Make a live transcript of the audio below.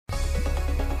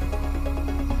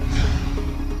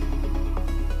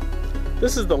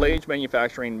This is the Lage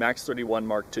manufacturing MAX-31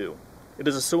 Mark II. It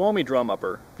is a Suomi drum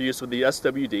upper for use with the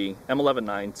SWD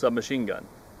M11-9 submachine gun.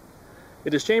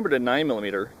 It is chambered at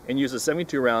 9mm and uses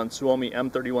 72-round Suomi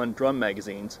M31 drum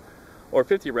magazines or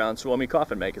 50-round Suomi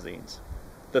coffin magazines.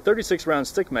 The 36-round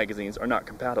stick magazines are not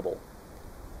compatible.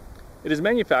 It is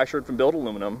manufactured from built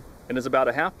aluminum and is about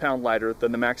a half-pound lighter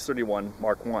than the MAX-31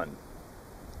 Mark I.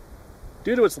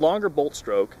 Due to its longer bolt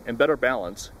stroke and better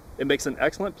balance, it makes an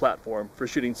excellent platform for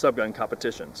shooting subgun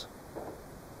competitions.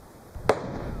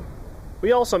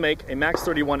 We also make a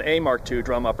MAX-31A Mark II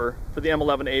drum upper for the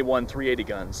M11A1 380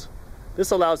 guns.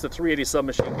 This allows the 380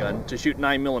 submachine gun to shoot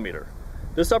 9mm.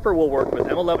 This upper will work with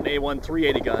M11A1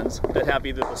 380 guns that have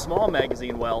either the small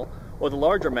magazine well or the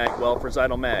larger mag well for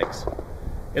Zyto mags.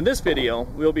 In this video,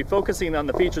 we will be focusing on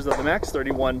the features of the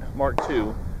MAX-31 Mark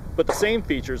II, but the same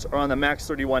features are on the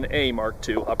MAX-31A Mark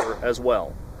II upper as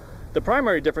well. The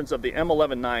primary difference of the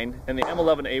M11-9 and the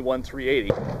M11A1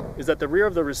 380 is that the rear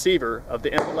of the receiver of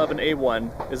the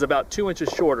M11A1 is about 2 inches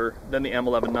shorter than the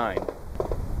M11-9.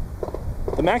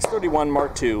 The MAX-31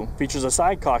 Mark II features a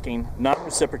side-cocking,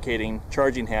 non-reciprocating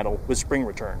charging handle with spring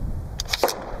return.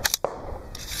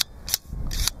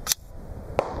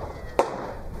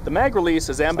 The mag release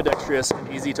is ambidextrous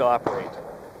and easy to operate.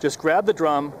 Just grab the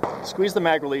drum, squeeze the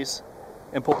mag release,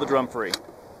 and pull the drum free.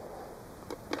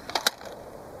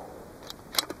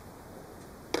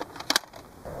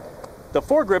 The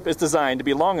foregrip is designed to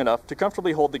be long enough to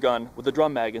comfortably hold the gun with the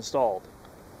drum mag installed.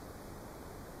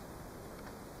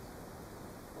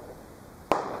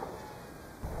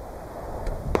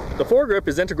 The foregrip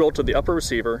is integral to the upper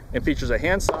receiver and features a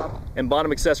handstop and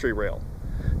bottom accessory rail.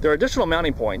 There are additional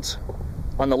mounting points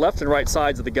on the left and right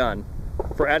sides of the gun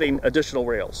for adding additional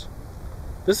rails.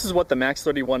 This is what the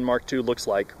MAX-31 Mark II looks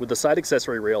like with the side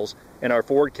accessory rails and our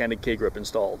forward canted K-grip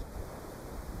installed.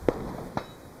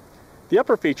 The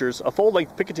upper features a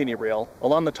full-length Picatinny rail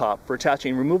along the top for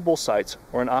attaching removable sights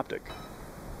or an optic.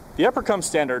 The upper comes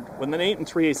standard with an 8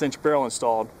 3/8 inch barrel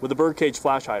installed with a birdcage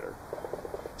flash hider.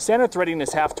 Standard threading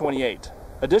is half 28.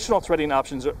 Additional threading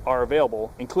options are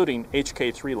available, including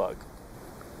HK3 lug.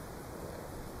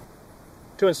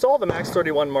 To install the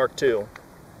MAX-31 Mark II,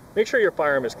 make sure your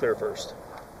firearm is clear first.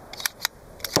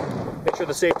 Make sure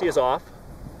the safety is off.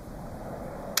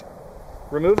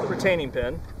 Remove the retaining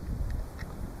pin.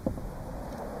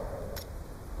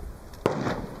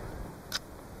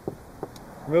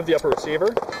 Remove the upper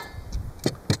receiver.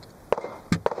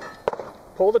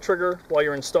 Pull the trigger while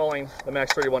you're installing the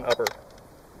MAX-31 upper.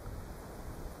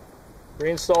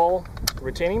 Reinstall the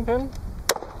retaining pin,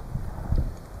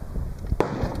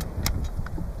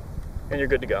 and you're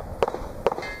good to go.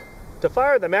 To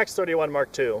fire the MAX-31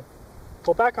 Mark II,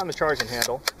 pull back on the charging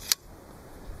handle,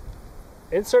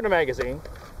 insert a magazine,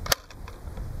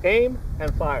 aim,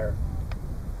 and fire.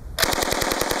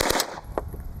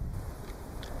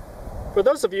 For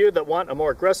those of you that want a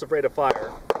more aggressive rate of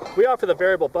fire, we offer the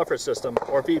variable buffer system,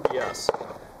 or VBS.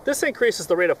 This increases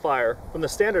the rate of fire from the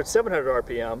standard 700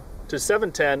 RPM to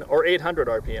 710 or 800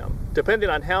 RPM, depending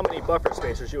on how many buffer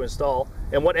spacers you install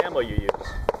and what ammo you use.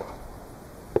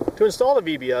 To install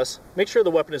the VBS, make sure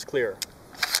the weapon is clear.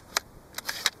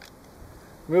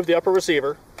 Remove the upper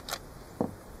receiver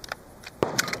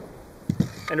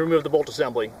and remove the bolt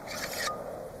assembly.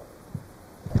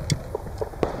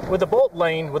 With the bolt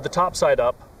laying with the top side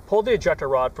up, pull the ejector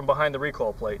rod from behind the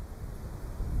recoil plate.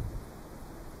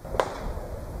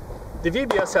 The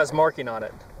VBS has marking on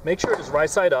it. Make sure it is right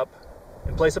side up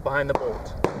and place it behind the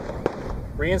bolt.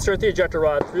 Reinsert the ejector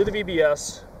rod through the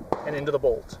VBS and into the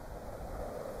bolt.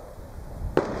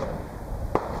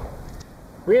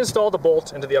 Reinstall the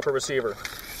bolt into the upper receiver.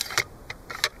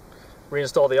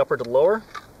 Reinstall the upper to the lower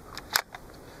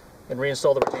and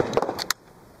reinstall the retaining pin.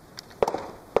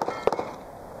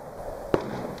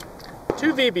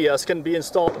 2 VBS can be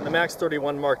installed in the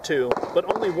MAX-31 Mark II, but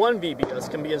only 1 VBS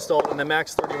can be installed in the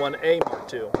MAX-31A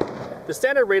Mark II. The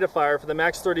standard rate of fire for the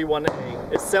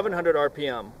MAX-31A is 700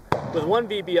 RPM. With 1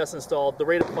 VBS installed, the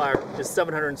rate of fire is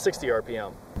 760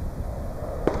 RPM.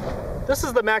 This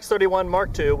is the MAX-31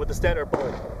 Mark II with the standard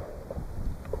bolt.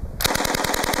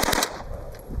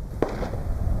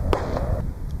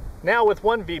 Now with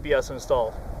 1 VBS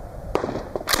installed.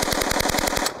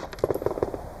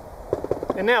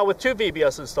 And now with 2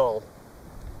 VBS installed.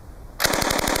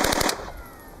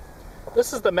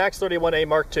 This is the MAX-31A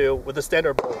Mark II with the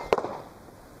standard bolt.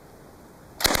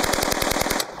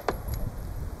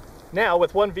 Now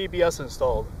with 1 VBS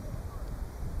installed.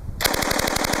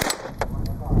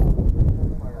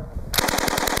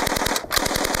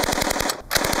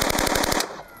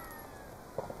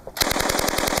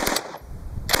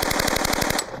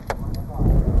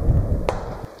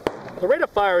 The rate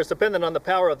of fire is dependent on the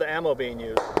power of the ammo being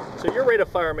used, so your rate of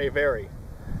fire may vary.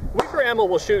 Weaker ammo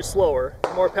will shoot slower,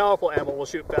 and more powerful ammo will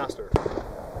shoot faster.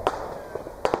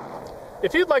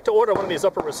 If you'd like to order one of these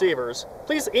upper receivers,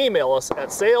 please email us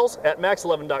at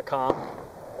sales@max11.com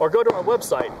or go to our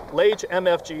website,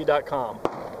 lagemfg.com.